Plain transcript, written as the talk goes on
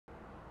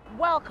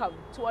Welcome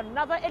to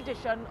another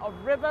edition of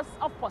Rivers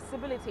of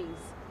Possibilities.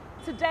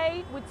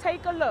 Today we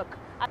take a look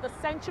at the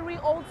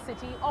century-old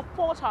city of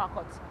Port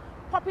Harcourt,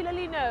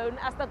 popularly known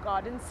as the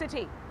Garden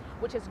City,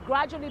 which is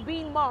gradually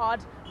being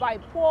marred by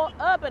poor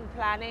urban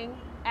planning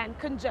and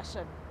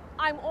congestion.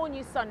 I'm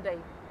Onyi Sunday.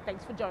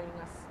 Thanks for joining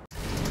us.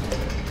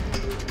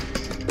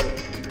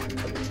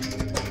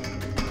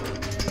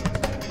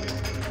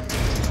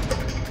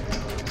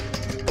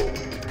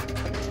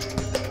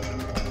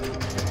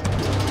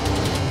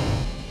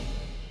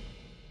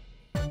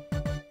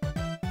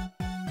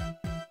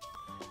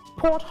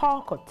 Port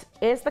Harcourt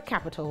is the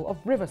capital of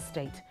Rivers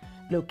State,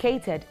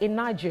 located in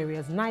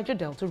Nigeria's Niger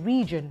Delta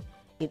region.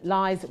 It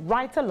lies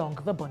right along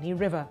the Bonny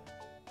River.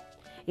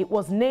 It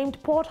was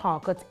named Port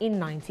Harcourt in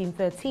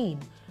 1913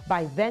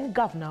 by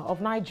then-Governor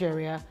of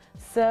Nigeria,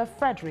 Sir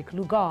Frederick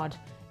Lugard,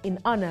 in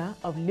honor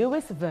of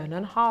Lewis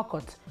Vernon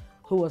Harcourt,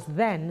 who was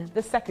then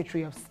the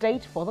Secretary of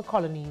State for the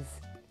colonies.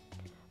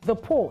 The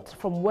port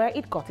from where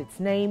it got its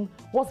name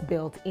was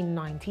built in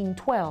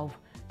 1912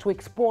 to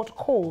export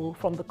coal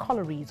from the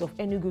collieries of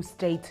Enugu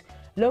State,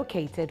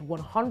 located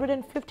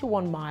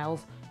 151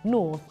 miles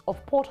north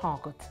of Port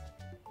Harcourt.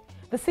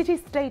 The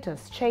city's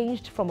status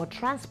changed from a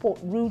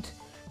transport route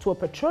to a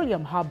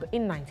petroleum hub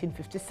in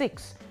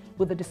 1956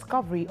 with the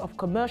discovery of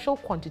commercial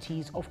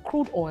quantities of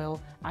crude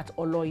oil at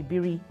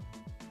Oloibiri.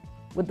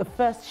 With the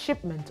first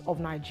shipment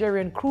of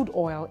Nigerian crude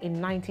oil in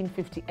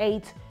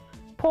 1958,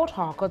 Port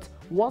Harcourt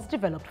was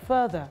developed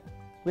further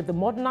with the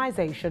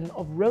modernization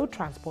of road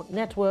transport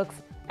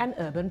networks and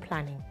urban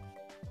planning.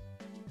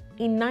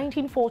 In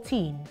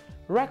 1914,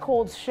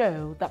 records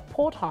show that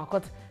Port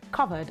Harcourt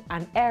covered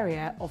an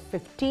area of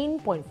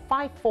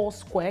 15.54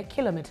 square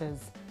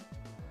kilometers.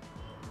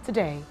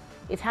 Today,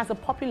 it has a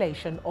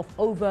population of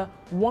over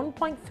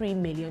 1.3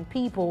 million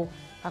people,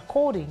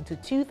 according to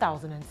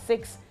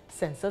 2006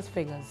 census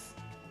figures.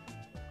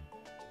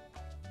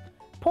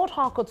 Port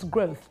Harcourt's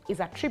growth is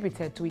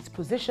attributed to its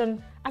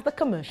position as the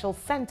commercial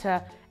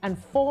center and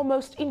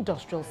foremost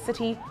industrial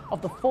city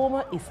of the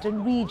former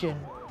Eastern region,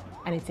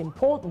 and its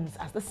importance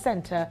as the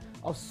center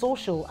of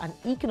social and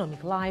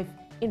economic life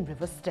in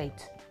Rivers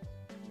State.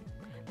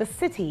 The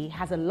city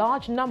has a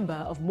large number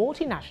of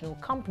multinational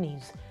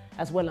companies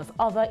as well as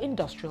other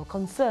industrial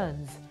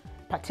concerns,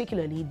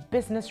 particularly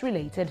business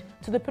related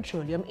to the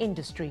petroleum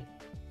industry.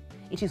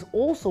 It is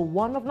also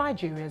one of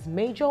Nigeria's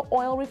major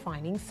oil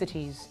refining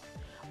cities.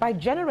 By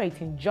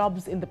generating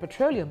jobs in the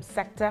petroleum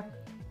sector,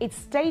 its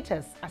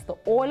status as the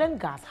oil and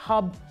gas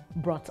hub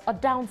brought a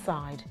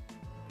downside.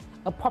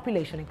 A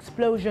population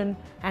explosion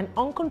and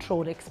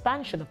uncontrolled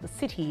expansion of the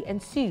city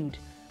ensued,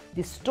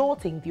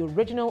 distorting the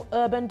original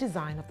urban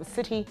design of the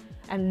city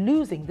and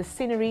losing the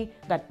scenery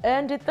that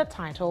earned it the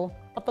title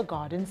of the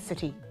Garden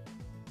City.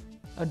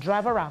 A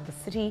drive around the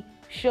city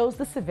shows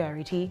the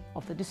severity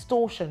of the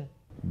distortion.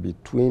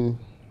 Between,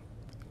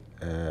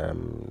 let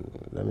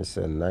me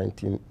say,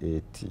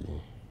 1980,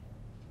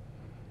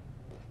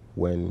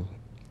 when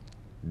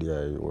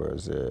there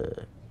was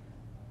a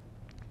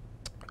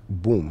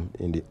boom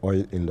in the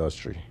oil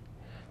industry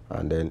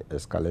and then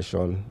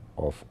escalation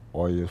of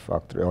oil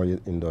factory, oil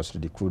industry,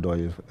 the crude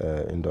oil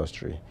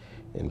industry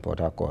in Port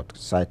Harcourt,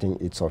 citing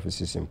its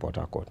offices in Port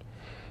Harcourt.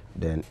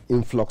 Then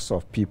influx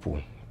of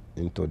people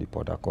into the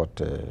Port Harcourt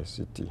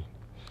city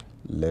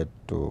led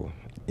to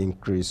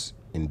increase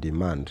in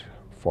demand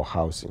for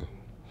housing.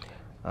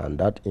 And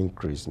that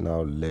increase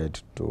now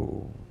led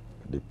to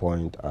the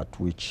point at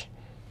which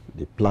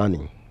the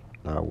planning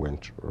now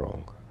went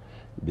wrong,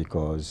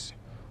 because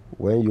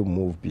when you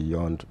move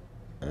beyond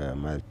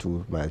mile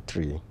 2, mile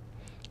 3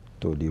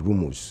 to the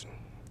Rumus,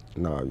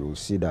 now you'll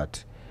see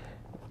that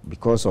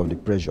because of the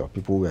pressure,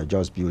 people were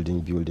just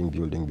building,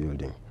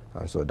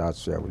 and so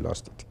that's where we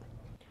lost it.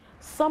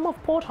 Some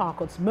of Port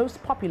Harcourt's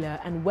most popular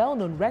and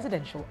well-known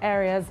residential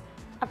areas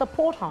are the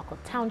Port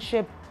Harcourt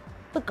Township,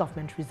 the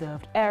government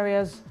reserved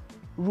areas,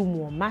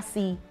 Renewal,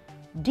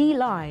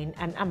 D-Line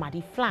and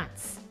Amadi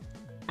Flats.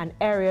 An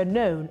area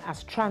known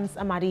as Trans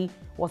Amadi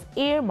was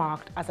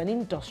earmarked as an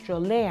industrial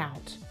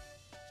layout.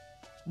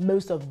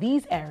 Most of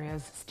these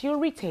areas still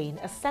retain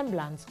a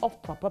semblance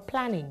of proper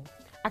planning.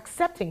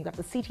 Accepting that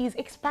the city's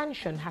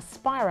expansion has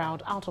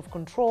spiraled out of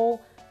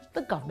control,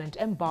 the government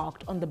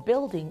embarked on the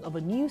building of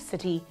a new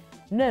city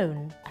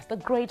known as the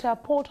Greater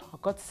Port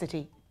Harcourt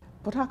City.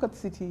 Port Harcourt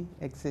City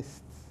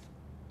exists.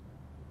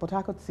 Port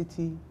Harcourt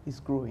City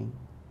is growing,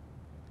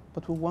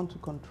 but we want to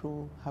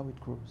control how it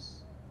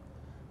grows.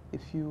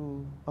 If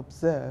you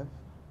observe,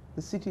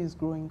 the city is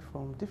growing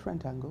from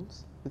different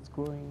angles. It's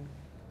growing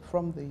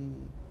from the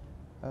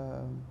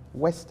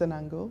western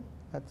angle,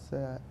 that's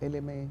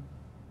Eleme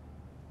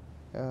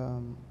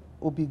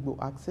Obigbo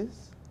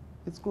axis.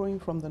 It's growing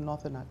from the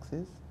northern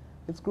axis.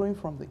 It's growing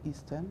from the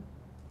eastern.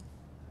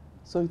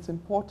 So it's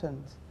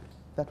important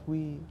that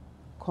we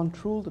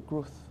control the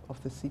growth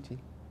of the city.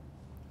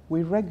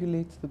 We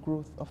regulate the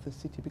growth of the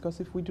city, because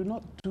if we do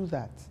not do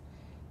that,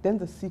 then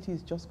the city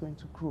is just going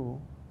to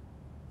grow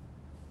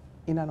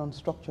in an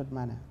unstructured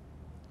manner.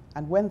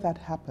 And when that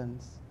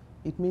happens,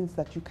 it means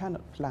that you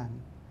cannot plan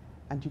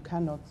and you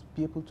cannot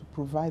be able to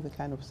provide the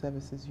kind of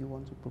services you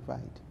want to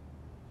provide.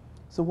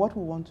 So what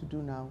we want to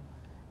do now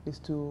is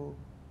to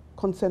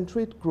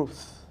concentrate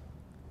growth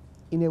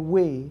in a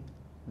way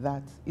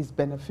that is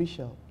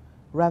beneficial,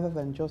 rather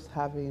than just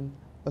having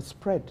a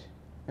spread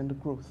in the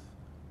growth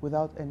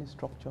without any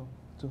structure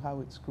to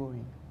how it's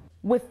growing.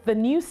 With the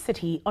new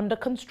city under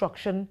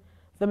construction,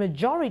 the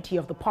majority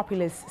of the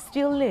populace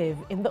still live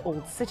in the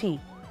old city,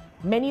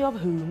 many of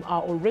whom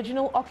are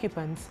original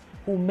occupants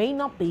who may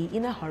not be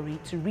in a hurry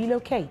to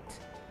relocate.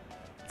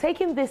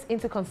 Taking this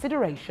into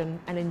consideration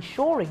and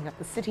ensuring that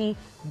the city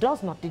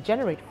does not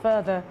degenerate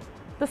further,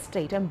 the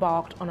state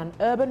embarked on an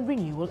urban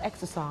renewal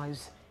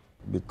exercise.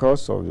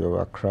 Because of the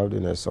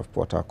overcrowdedness of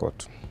Port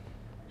Harcourt,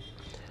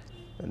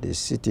 the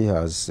city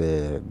has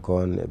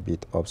gone a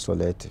bit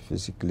obsolete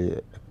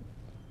physically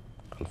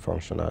and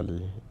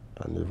functionally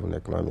and even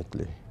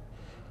economically.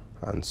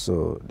 And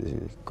so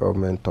the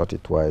government thought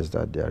it wise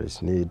that there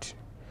is need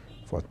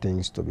for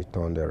things to be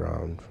turned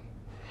around.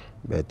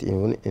 But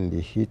even in the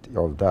heat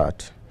of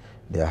that,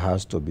 there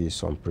has to be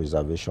some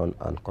preservation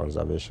and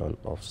conservation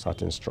of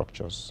certain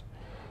structures,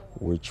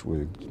 which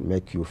will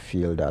make you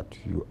feel that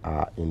you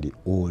are in the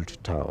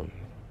old town.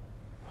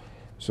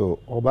 So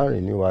urban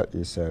renewal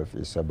itself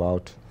is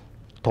about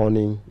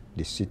turning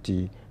the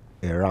city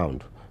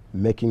around,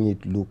 making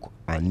it look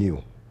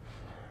anew.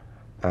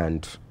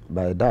 And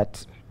by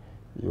that,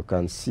 you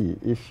can see,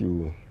 if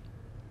you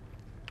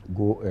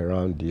go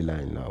around the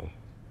line now,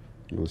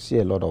 you'll see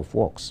a lot of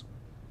works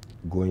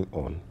going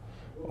on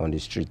the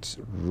streets,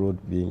 road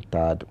being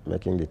tarred,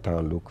 making the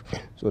town look,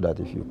 so that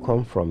if you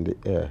come from the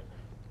air,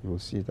 you'll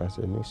see it as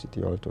a new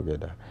city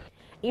altogether.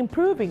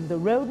 Improving the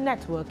road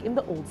network in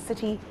the old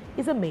city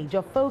is a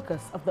major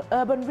focus of the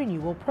urban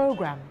renewal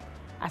program,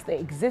 as the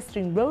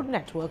existing road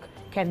network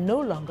can no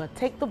longer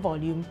take the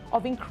volume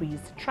of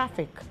increased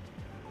traffic.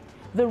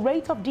 The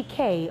rate of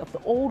decay of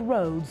the old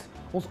roads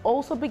was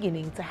also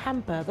beginning to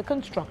hamper the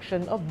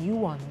construction of new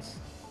ones.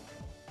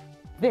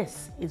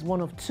 This is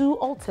one of 2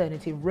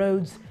 alternative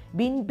roads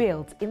being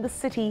built in the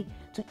city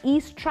to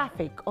ease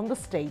traffic on the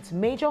state's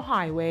major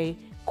highway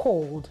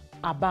called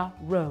Aba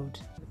Road.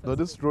 Now,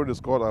 this road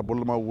is called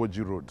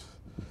Aboloma-Woji Road.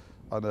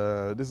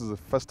 And this is the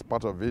first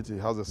part of it.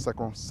 It has a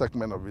second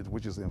segment of it,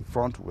 which is in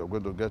front. We're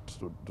going to get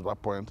to that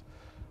point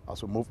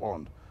as we move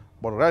on.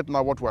 But right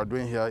now, what we're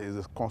doing here is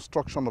the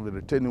construction of the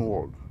retaining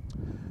wall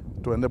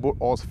to enable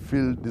us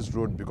fill this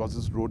road, because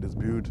this road is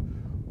built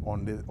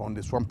on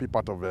the swampy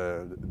part of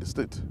the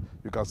state.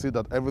 You can see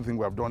that everything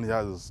we have done here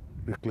is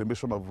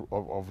reclamation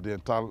of the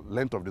entire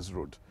length of this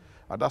road.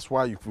 And that's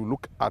why if you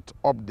look at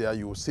up there,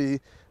 you will see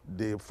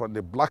from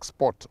the black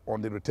spot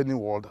on the retaining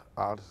wall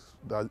are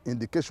the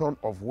indication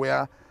of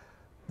where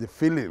the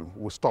filling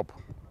will stop.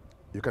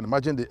 You can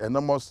imagine the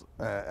enormous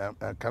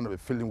kind of a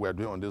filling we are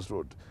doing on this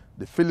road.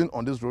 The filling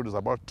on this road is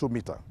about 2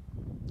 meters.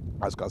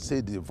 As you can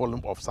see, the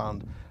volume of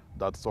sand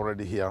that's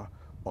already here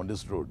on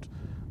this road.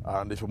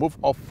 And if you move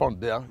up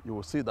front there, you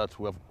will see that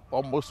we have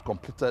almost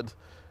completed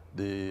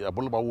the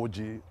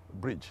Aboloma-Woji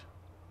bridge,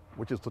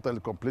 which is totally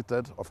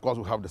completed. Of course,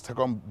 we have the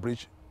second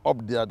bridge up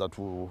there that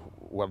we'll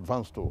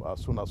advance to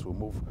as soon as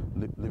we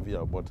leave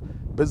here. But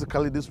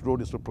basically, this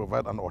road is to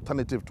provide an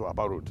alternative to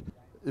Aba Road.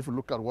 If you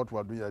look at what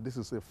we're doing here, this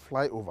is a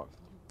flyover,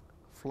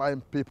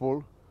 flying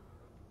people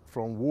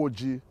from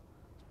Woji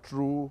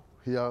through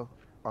here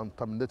and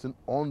terminating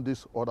on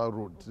this other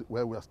road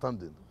where we are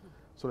standing,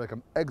 so they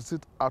can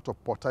exit out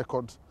of Port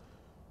Harcourt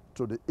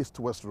to the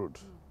east-west road.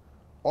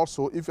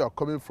 Also, if you are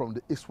coming from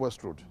the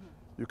east-west road,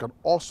 you can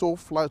also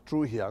fly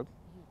through here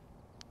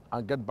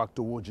and get back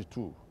to Woji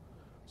too.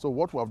 So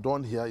what we have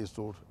done here is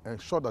to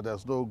ensure that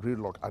there's no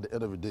gridlock at the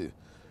end of the day,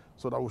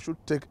 so that we should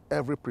take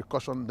every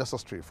precaution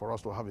necessary for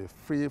us to have a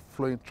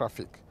free-flowing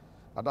traffic.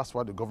 And that's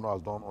what the governor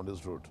has done on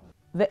this road.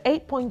 The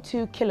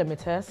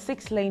 8.2-kilometer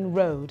 6-lane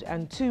road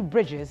and 2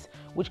 bridges,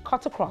 which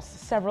cut across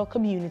several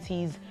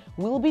communities,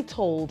 will be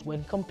tolled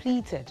when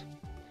completed.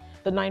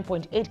 The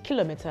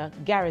 9.8-kilometer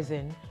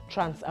Garrison,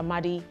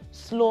 Trans-Amadi,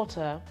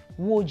 Slaughter,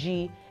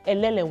 Woji,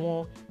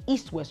 Elelewon,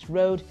 East-West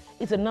Road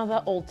is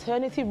another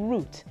alternative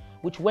route,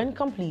 which when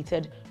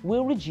completed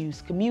will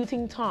reduce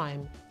commuting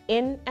time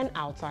in and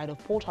outside of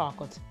Port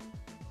Harcourt.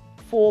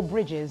 4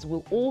 bridges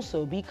will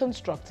also be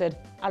constructed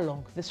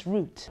along this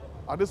route.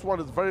 And this one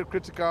is very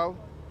critical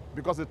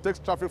because it takes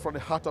traffic from the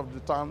heart of the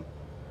town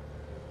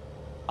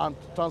and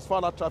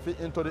transfer that traffic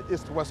into the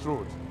east-west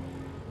road.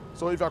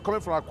 So if you are coming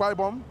from Akwa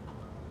Ibom,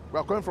 we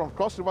are coming from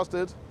Cross River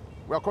State,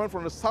 we are coming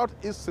from the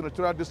southeast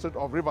senatorial district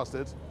of River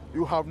State,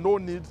 you have no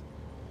need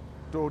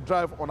to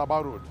drive on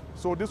Aba Road.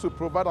 So this will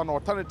provide an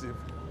alternative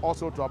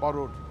also to Aba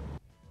Road.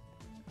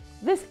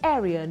 This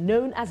area,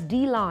 known as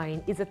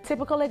D-Line, is a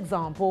typical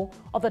example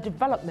of the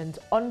development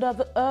under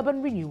the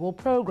Urban Renewal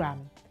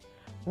Program.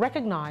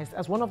 Recognized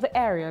as one of the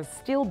areas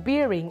still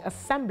bearing a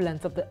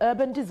semblance of the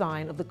urban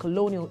design of the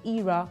colonial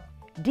era,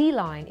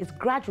 D-Line is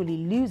gradually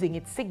losing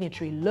its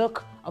signatory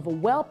look of a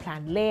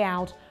well-planned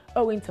layout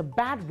owing to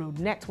bad road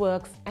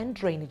networks and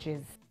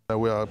drainages.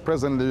 We are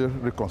presently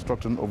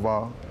reconstructing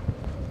over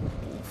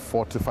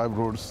 45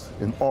 roads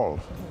in all,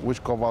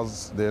 which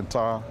covers the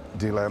entire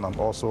D-line and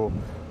also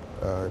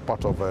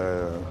part of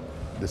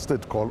the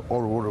state called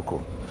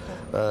Oruwuruku.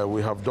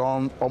 We have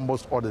done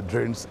almost all the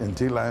drains in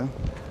D-line.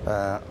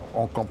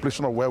 On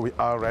completion of where we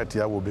are right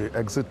here, we'll be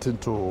exiting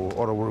to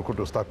Oruwuruku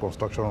to start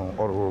construction on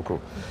Oruwuruku.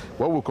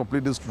 When we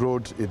complete this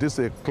road, it is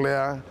a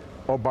clear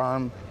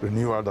urban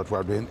renewal that we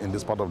are doing in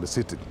this part of the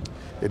city.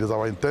 It is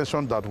our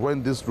intention that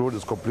when this road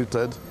is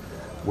completed,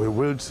 we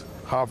will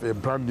have a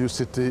brand new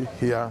city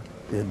here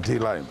in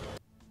D-line.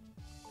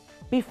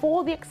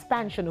 Before the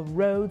expansion of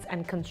roads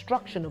and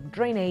construction of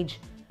drainage,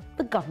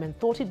 the government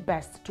thought it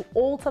best to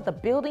alter the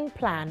building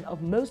plan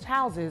of most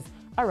houses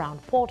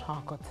around Port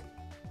Harcourt.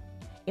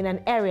 In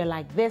an area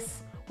like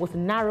this, with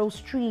narrow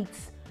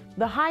streets,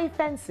 the high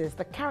fences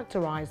that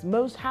characterize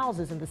most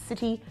houses in the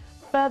city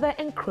further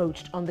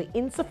encroached on the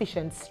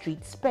insufficient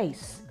street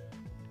space.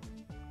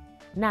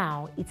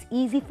 Now, it's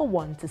easy for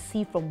one to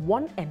see from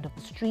one end of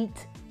the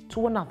street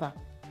to another.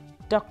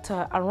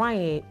 Dr.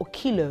 Aranye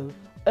Okilo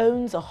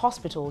owns a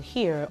hospital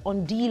here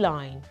on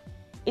D-Line.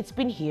 It's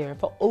been here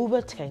for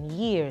over 10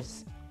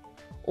 years.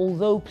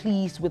 Although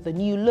pleased with the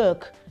new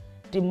look,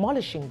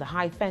 demolishing the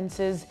high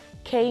fences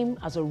came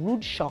as a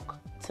rude shock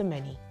to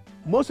many.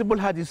 Most people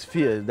had this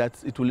fear that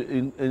it will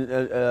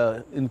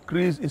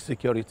increase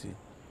insecurity.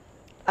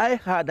 I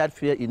had that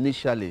fear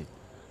initially.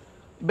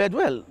 But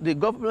well, the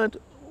government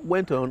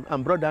went on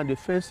and brought down the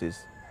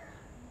fences.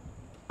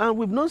 And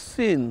we've not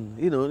seen,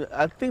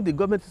 I think the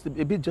government is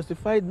a bit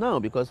justified now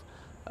because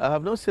I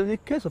have not seen any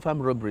case of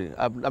armed robbery.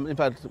 In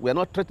fact, we are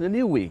not threatened in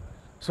any way.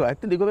 So I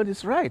think the government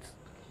is right.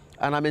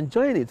 And I'm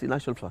enjoying it in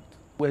actual fact.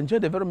 We enjoy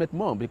the environment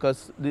more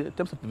because in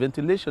terms of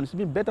ventilation, it's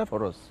been better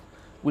for us.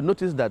 We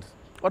noticed that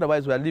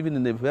otherwise we are living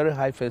in a very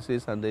high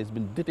fences and it's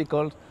been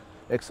difficult,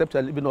 except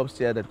living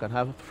upstairs that can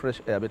have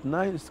fresh air. But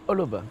now it's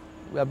all over.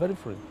 We are very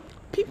free.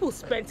 People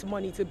spent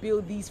money to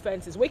build these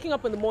fences. Waking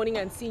up in the morning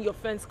and seeing your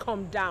fence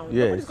come down.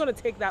 Yes. Nobody's going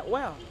to take that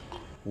well.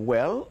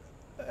 Well,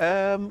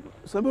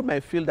 some people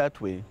might feel that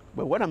way.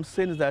 But what I'm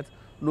saying is that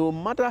no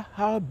matter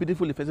how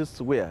beautiful the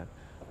fences were,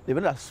 they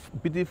weren't as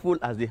beautiful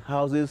as the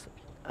houses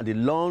and the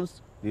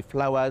lawns, the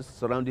flowers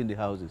surrounding the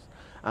houses.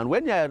 And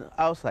when you are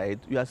outside,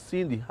 you are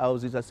seeing the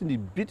houses, you are seeing the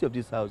beauty of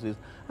these houses,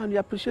 and you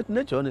appreciate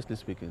nature, honestly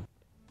speaking.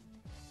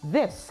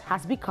 This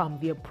has become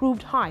the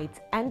approved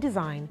height and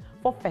design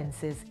for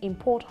fences in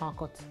Port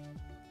Harcourt.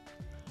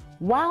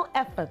 While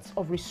efforts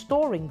of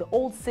restoring the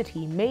old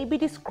city may be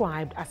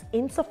described as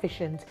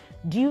insufficient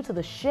due to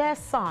the sheer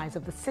size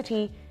of the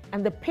city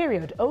and the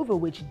period over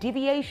which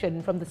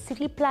deviation from the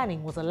city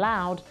planning was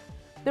allowed,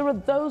 there are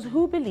those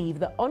who believe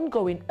the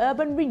ongoing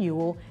urban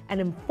renewal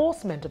and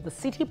enforcement of the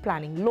city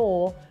planning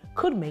law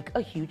could make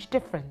a huge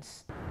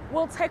difference.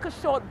 We'll take a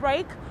short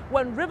break.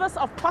 When Rivers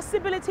of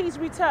Possibilities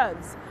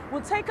returns,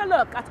 we'll take a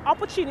look at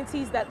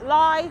opportunities that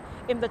lie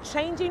in the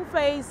changing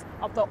phase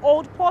of the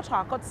old Port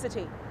Harcourt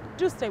city.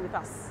 Do stay with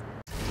us.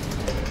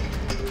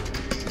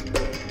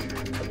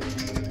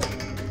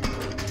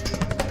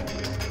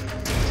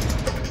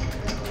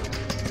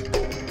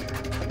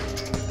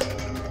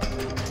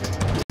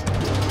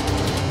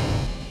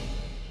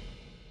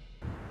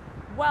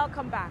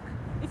 Welcome back.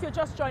 If you're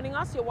just joining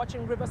us, you're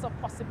watching Rivers of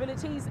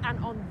Possibilities,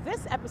 and on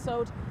this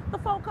episode, the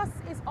focus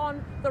is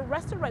on the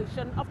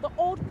restoration of the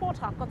old Port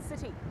Harcourt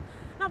city.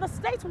 Now, the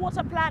state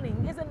water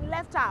planning isn't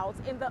left out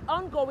in the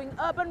ongoing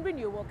urban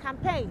renewal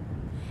campaign.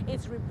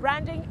 Its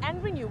rebranding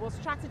and renewal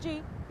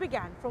strategy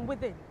began from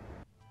within.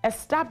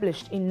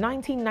 Established in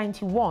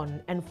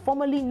 1991 and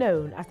formerly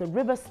known as the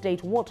River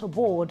State Water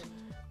Board,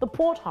 the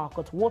Port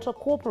Harcourt Water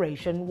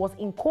Corporation was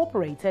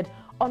incorporated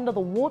under the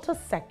Water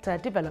Sector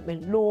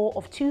Development Law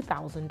of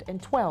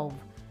 2012.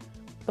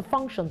 The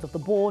functions of the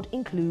board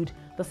include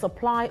the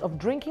supply of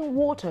drinking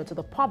water to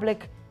the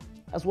public,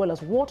 as well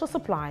as water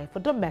supply for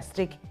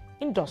domestic,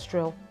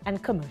 industrial,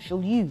 and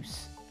commercial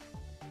use.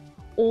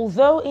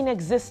 Although in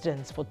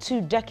existence for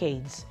 2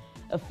 decades,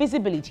 a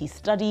feasibility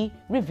study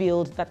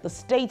revealed that the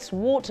state's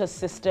water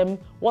system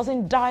was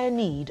in dire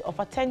need of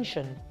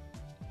attention.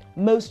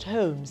 Most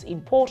homes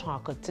in Port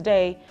Harcourt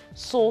today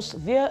source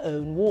their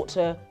own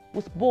water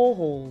with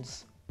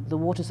boreholes. The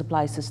water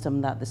supply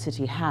system that the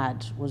city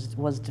had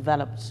was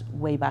developed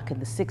way back in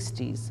the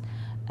 60s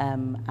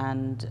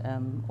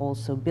and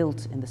also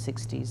built in the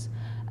 60s.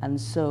 And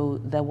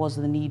so there was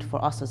the need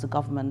for us as a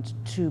government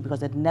too, because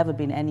there'd never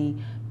been any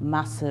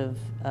massive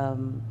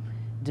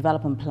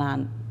development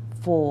plan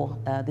for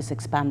this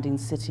expanding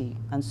city.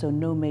 And so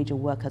no major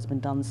work has been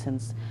done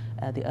since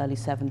the early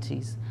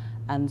 70s.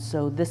 And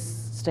so this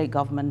state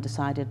government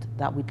decided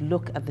that we'd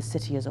look at the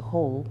city as a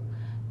whole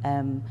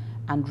and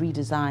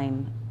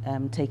redesign,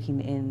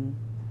 taking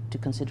into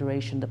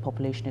consideration the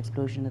population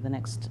explosion in the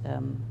next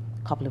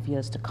couple of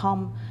years to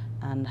come,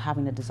 and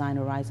having a design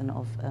horizon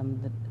of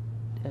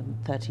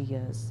 30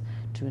 years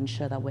to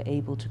ensure that we're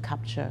able to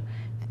capture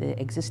the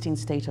existing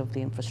state of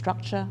the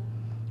infrastructure,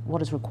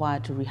 what is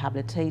required to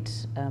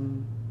rehabilitate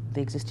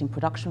the existing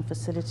production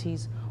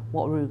facilities,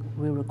 what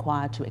we're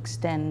required to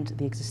extend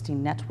the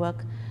existing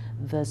network,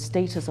 the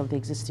status of the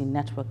existing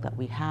network that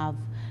we have,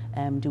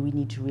 Do we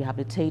need to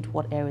rehabilitate?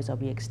 What areas are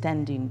we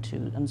extending to?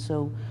 And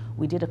so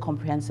we did a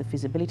comprehensive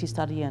feasibility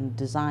study and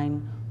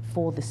design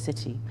for the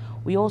city.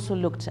 We also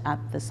looked at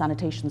the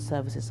sanitation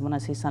services. When I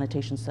say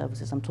sanitation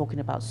services, I'm talking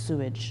about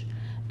sewage,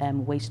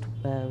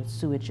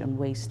 sewage and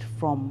waste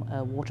from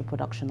water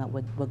production that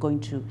we're going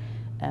to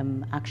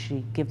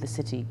actually give the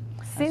city.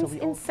 Since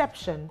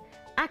inception,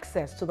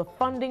 access to the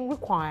funding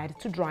required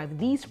to drive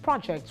these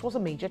projects was a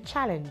major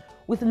challenge.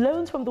 With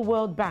loans from the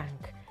World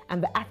Bank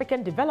and the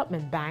African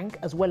Development Bank,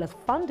 as well as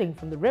funding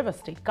from the River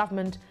State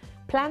government,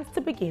 plans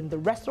to begin the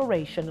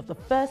restoration of the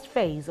first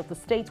phase of the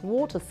state's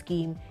water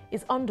scheme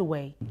is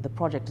underway. The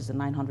project is a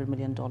 $900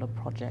 million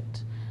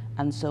project.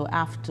 And so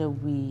after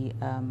we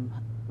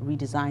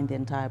redesigned the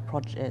entire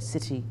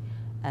city,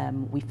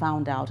 we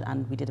found out,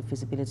 and we did a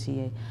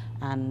feasibility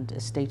and a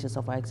status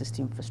of our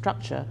existing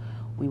infrastructure.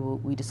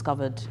 We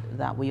discovered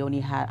that we only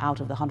had,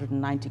 out of the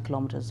 190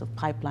 kilometers of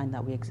pipeline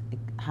that we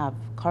have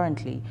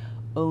currently,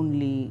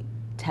 only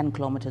 10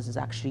 kilometers is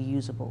actually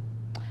usable.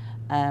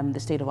 The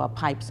state of our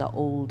pipes are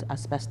old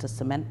asbestos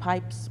cement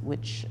pipes,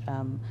 which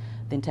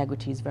the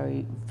integrity is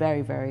very,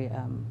 very, very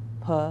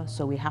poor,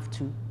 so we have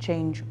to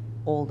change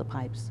all the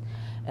pipes.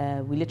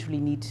 We literally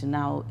need to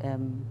now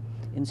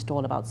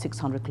install about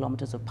 600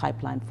 kilometers of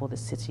pipeline for the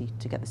city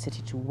to get the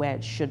city to where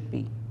it should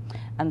be.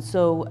 And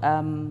so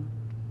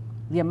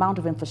the amount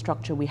of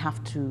infrastructure we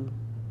have to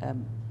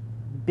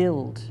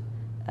build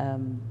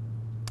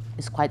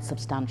is quite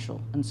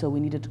substantial, and so we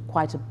needed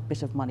quite a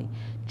bit of money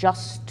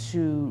just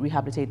to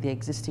rehabilitate the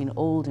existing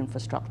old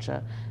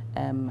infrastructure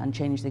and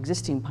change the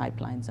existing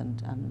pipelines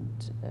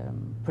and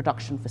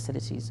production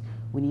facilities.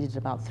 We needed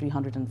about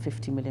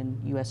 $350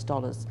 million US.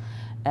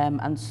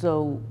 And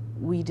so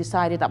we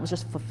decided that was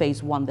just for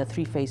phase one. There are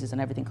 3 phases and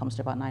everything comes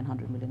to about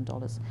 $900 million.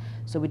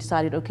 So we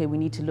decided, okay, we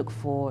need to look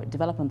for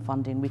development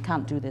funding. We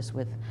can't do this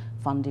with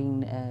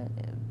funding,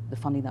 the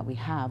funding that we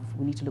have.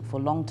 We need to look for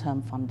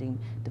long-term funding,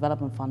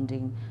 development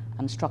funding,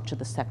 and structure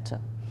the sector.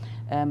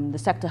 The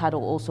sector had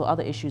also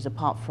other issues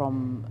apart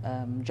from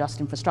just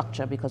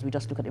infrastructure, because we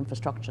just look at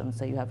infrastructure and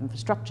say you have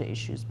infrastructure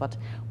issues, but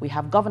we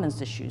have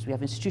governance issues, we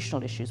have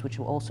institutional issues, which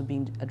were also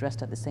being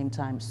addressed at the same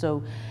time.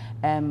 So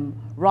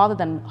rather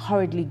than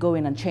hurriedly go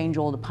in and change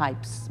all the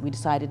pipes, we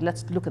decided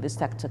let's look at this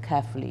sector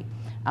carefully,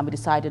 and we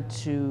decided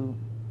to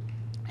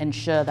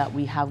ensure that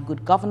we have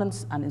good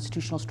governance and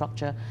institutional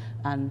structure,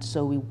 and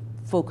so we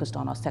focused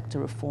on our sector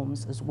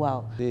reforms as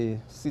well. The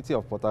city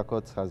of Port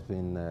Harcourt has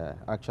been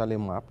actually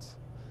mapped,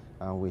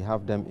 and we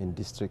have them in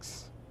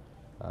districts.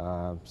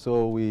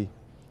 So we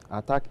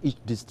attack each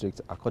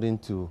district according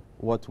to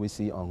what we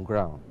see on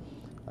ground.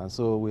 And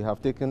so we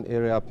have taken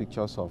aerial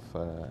pictures of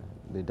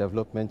the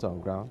development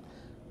on ground,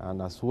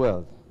 and as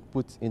well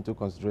put into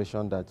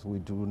consideration that we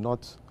do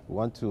not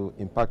want to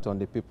impact on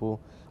the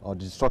people, or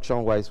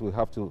destruction-wise we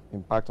have to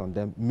impact on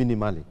them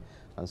minimally.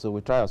 And so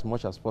we try as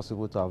much as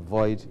possible to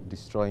avoid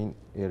destroying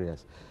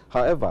areas.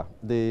 However,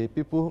 the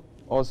people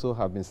also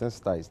have been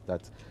sensitized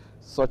that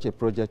such a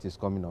project is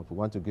coming up. We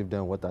want to give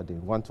them water, they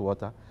want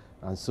water,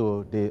 and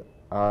so they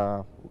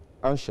are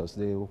anxious.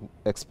 They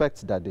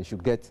expect that they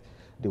should get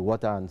the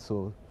water, and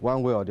so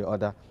one way or the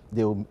other,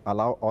 they will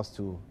allow us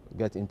to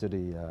get into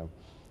the,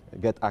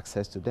 get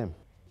access to them.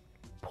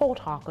 Port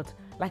Harcourt,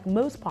 like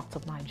most parts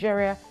of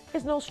Nigeria,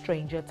 is no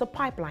stranger to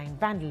pipeline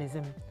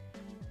vandalism.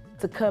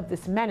 To curb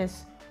this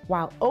menace,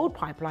 while old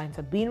pipelines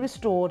are being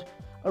restored,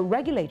 a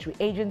regulatory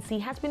agency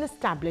has been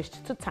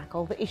established to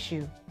tackle the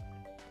issue.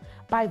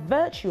 By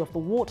virtue of the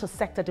Water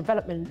Sector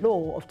Development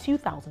Law of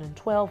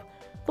 2012,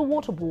 the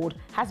Water Board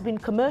has been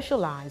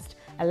commercialized,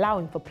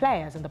 allowing for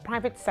players in the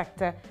private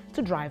sector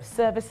to drive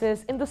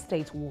services in the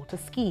state's water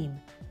scheme.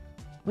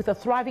 With a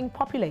thriving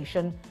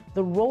population,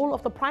 the role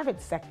of the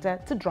private sector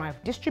to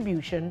drive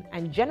distribution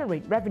and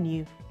generate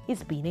revenue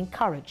is being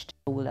encouraged.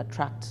 We'll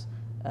attract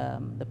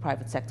the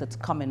private sector to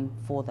come in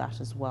for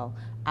that as well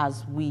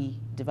as we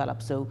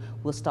develop. So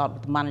we'll start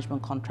with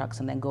management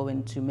contracts and then go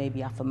into maybe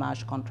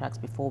affirmage contracts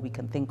before we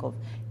can think of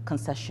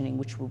concessioning,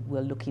 which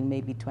we're looking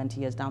maybe 20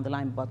 years down the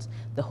line. But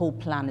the whole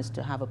plan is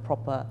to have a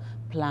proper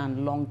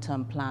plan,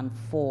 long-term plan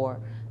for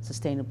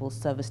sustainable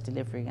service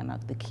delivery, and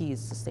the key is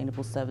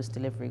sustainable service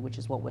delivery, which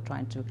is what we're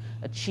trying to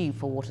achieve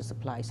for water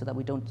supply, so that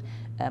we don't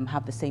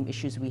have the same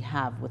issues we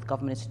have with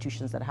government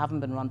institutions that haven't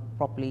been run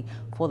properly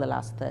for the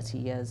last 30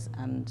 years,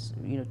 and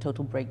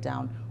total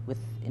breakdown with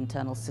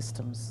internal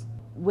systems.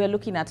 We're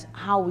looking at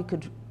how we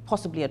could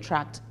possibly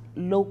attract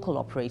local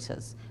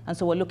operators, and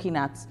so we're looking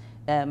at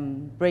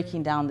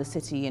breaking down the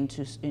city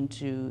into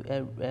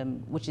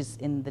which is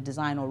in the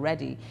design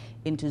already,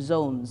 into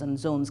zones, and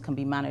zones can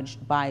be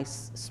managed by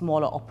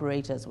smaller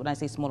operators. When I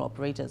say smaller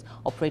operators,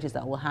 operators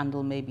that will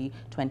handle maybe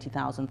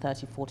 20,000,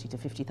 30, 40 to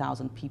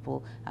 50,000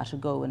 people at a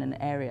go in an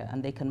area,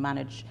 and they can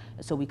manage,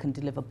 so we can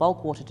deliver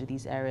bulk water to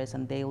these areas,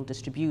 and they'll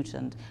distribute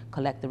and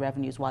collect the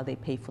revenues while they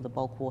pay for the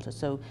bulk water.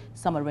 So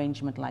some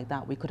arrangement like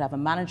that. We could have a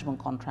management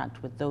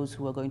contract with those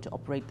who are going to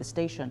operate the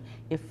station.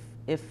 If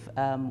if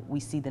we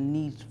see the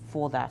need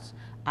for that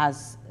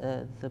as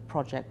the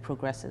project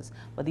progresses.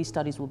 But these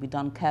studies will be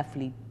done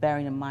carefully,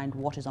 bearing in mind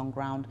what is on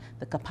ground,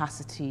 the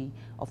capacity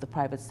of the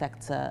private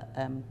sector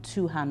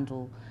to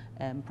handle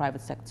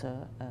private sector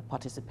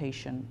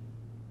participation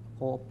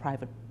or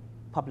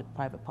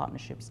public-private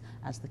partnerships,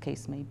 as the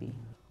case may be.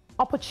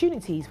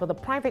 Opportunities for the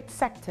private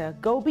sector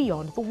go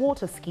beyond the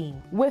water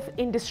scheme. With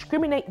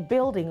indiscriminate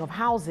building of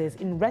houses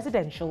in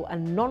residential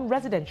and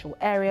non-residential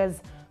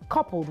areas,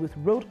 coupled with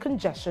road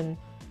congestion,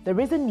 there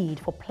is a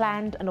need for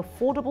planned and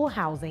affordable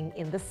housing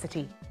in the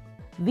city.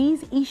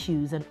 These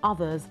issues and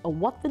others are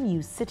what the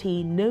new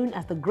city, known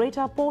as the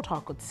Greater Port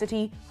Harcourt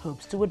City,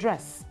 hopes to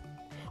address.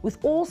 With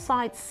all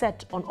sides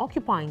set on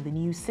occupying the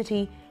new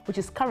city, which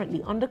is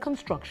currently under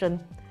construction,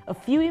 a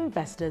few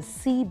investors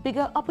see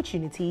bigger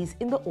opportunities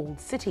in the old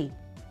city.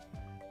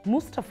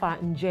 Mustafa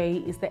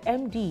Njay is the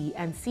MD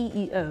and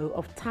CEO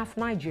of TAF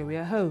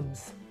Nigeria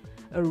Homes.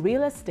 A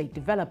real estate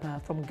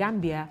developer from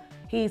Gambia,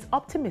 he is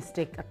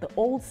optimistic that the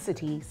old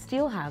city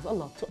still has a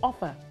lot to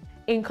offer.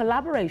 In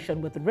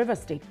collaboration with the River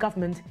State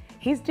government,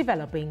 he's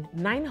developing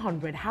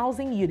 900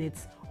 housing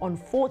units on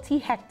 40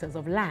 hectares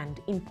of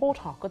land in Port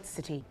Harcourt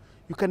City.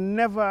 You can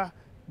never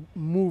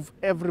move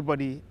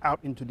everybody out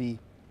into the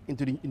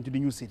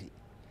new city.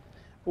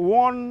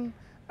 One,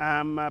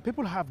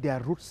 people have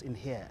their roots in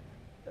here.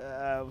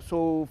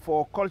 So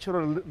for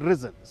cultural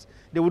reasons,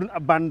 they wouldn't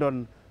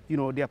abandon,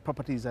 their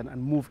properties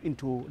and move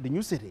into the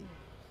new city.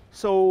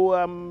 So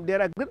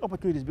there are great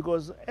opportunities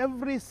because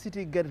every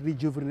city gets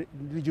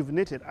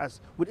rejuvenated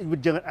as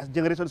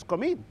generations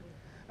come in.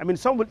 I mean,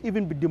 some will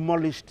even be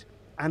demolished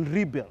and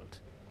rebuilt.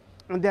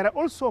 And there are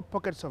also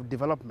pockets of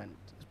development,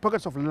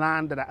 pockets of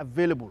land that are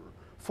available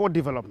for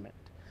development.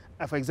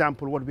 For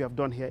example, what we have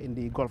done here in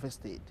the Gulf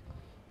Estate.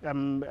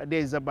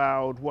 There's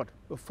about,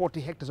 40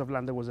 hectares of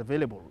land that was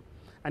available.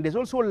 And there's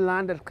also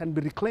land that can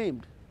be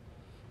reclaimed.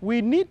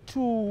 We need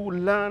to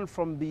learn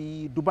from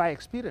the Dubai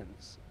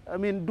experience. I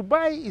mean,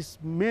 Dubai is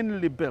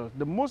mainly built,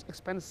 the most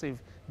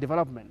expensive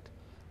development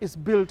is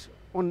built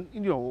on,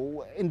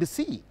 in the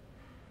sea,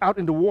 out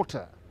in the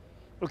water.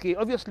 Okay,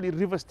 obviously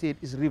River State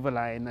is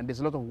riverine and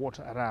there's a lot of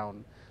water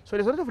around. So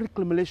there's a lot of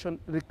reclamation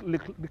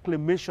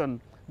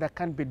that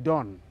can be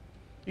done,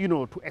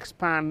 to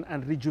expand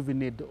and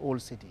rejuvenate the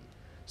old city.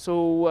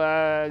 So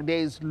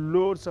there's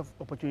loads of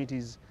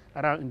opportunities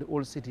around in the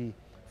old city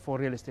for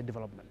real estate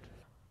development.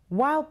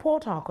 While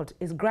Port Harcourt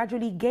is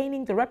gradually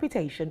gaining the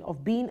reputation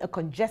of being a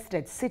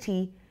congested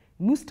city,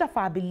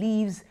 Mustafa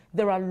believes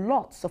there are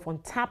lots of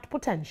untapped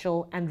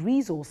potential and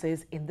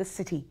resources in the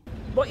city.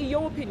 But in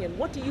your opinion,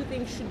 what do you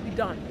think should be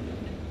done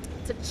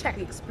to check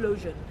the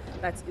explosion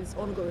that is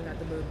ongoing at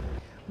the moment?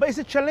 But it's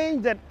a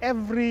challenge that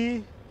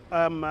every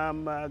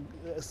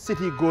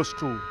city goes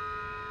through,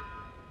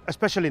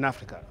 especially in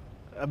Africa,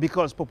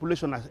 because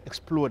population has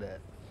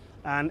exploded.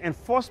 And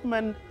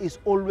enforcement is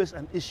always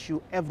an issue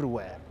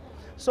everywhere.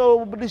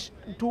 So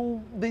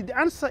the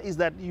answer is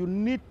that you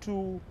need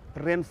to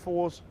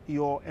reinforce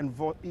your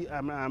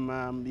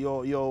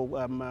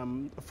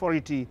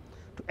authority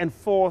to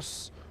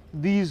enforce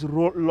these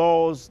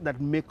laws that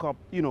make up,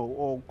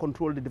 or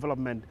control the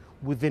development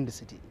within the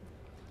city.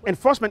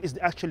 Enforcement is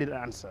actually the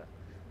answer.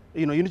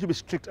 You need to be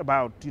strict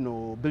about,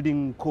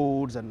 building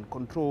codes and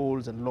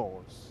controls and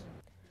laws.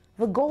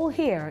 The goal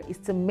here is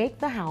to make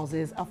the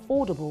houses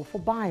affordable for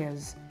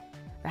buyers.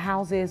 The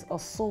houses are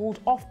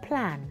sold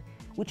off-plan,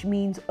 which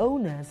means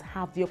owners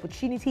have the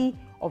opportunity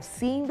of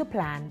seeing the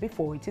plan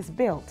before it is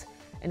built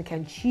and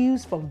can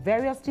choose from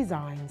various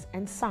designs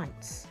and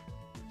sites.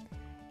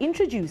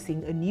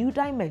 Introducing a new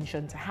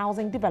dimension to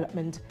housing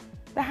development,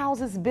 the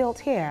houses built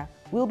here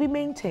will be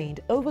maintained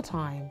over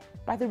time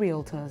by the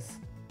realtors.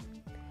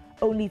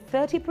 Only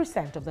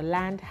 30% of the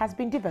land has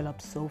been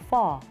developed so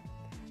far.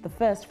 The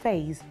first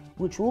phase,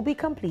 which will be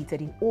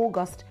completed in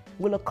August,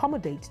 will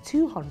accommodate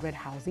 200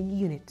 housing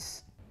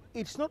units.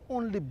 It's not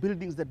only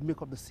buildings that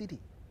make up the city.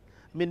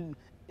 I mean,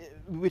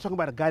 we're talking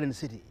about a garden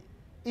city.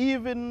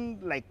 Even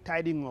like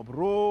tidying up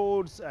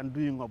roads and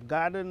doing up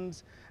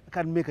gardens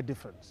can make a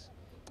difference.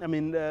 I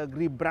mean,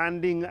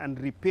 rebranding and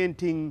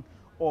repainting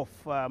of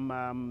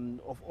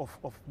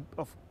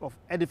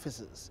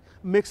edifices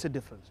makes a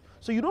difference.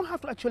 So you don't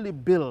have to actually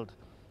build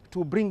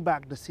to bring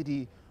back the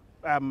city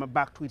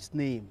back to its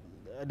name,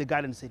 the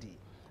garden city.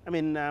 I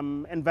mean,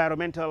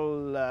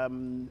 environmental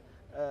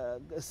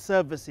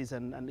services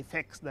and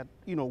effects that,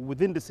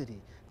 within the city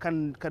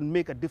can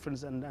make a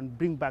difference and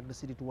bring back the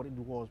city to what it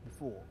was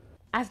before.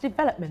 As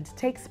development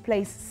takes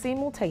place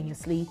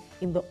simultaneously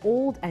in the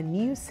old and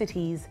new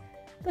cities,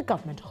 the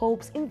government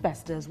hopes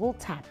investors will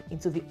tap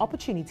into the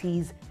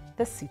opportunities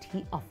the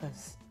city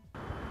offers.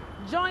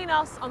 Join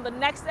us on the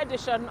next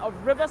edition of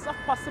Rivers of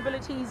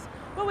Possibilities,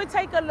 where we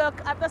take a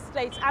look at the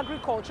state's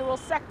agricultural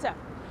sector.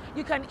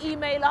 You can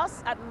email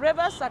us at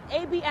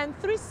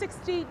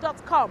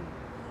rivers@abn360.com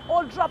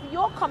or drop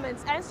your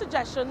comments and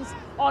suggestions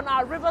on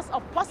our Rivers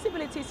of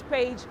Possibilities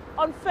page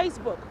on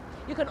Facebook.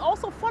 You can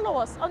also follow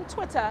us on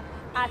Twitter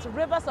at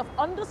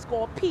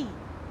 @rivers_of_P.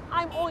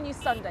 I'm Onyi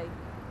Sunday.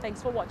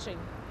 Thanks for watching.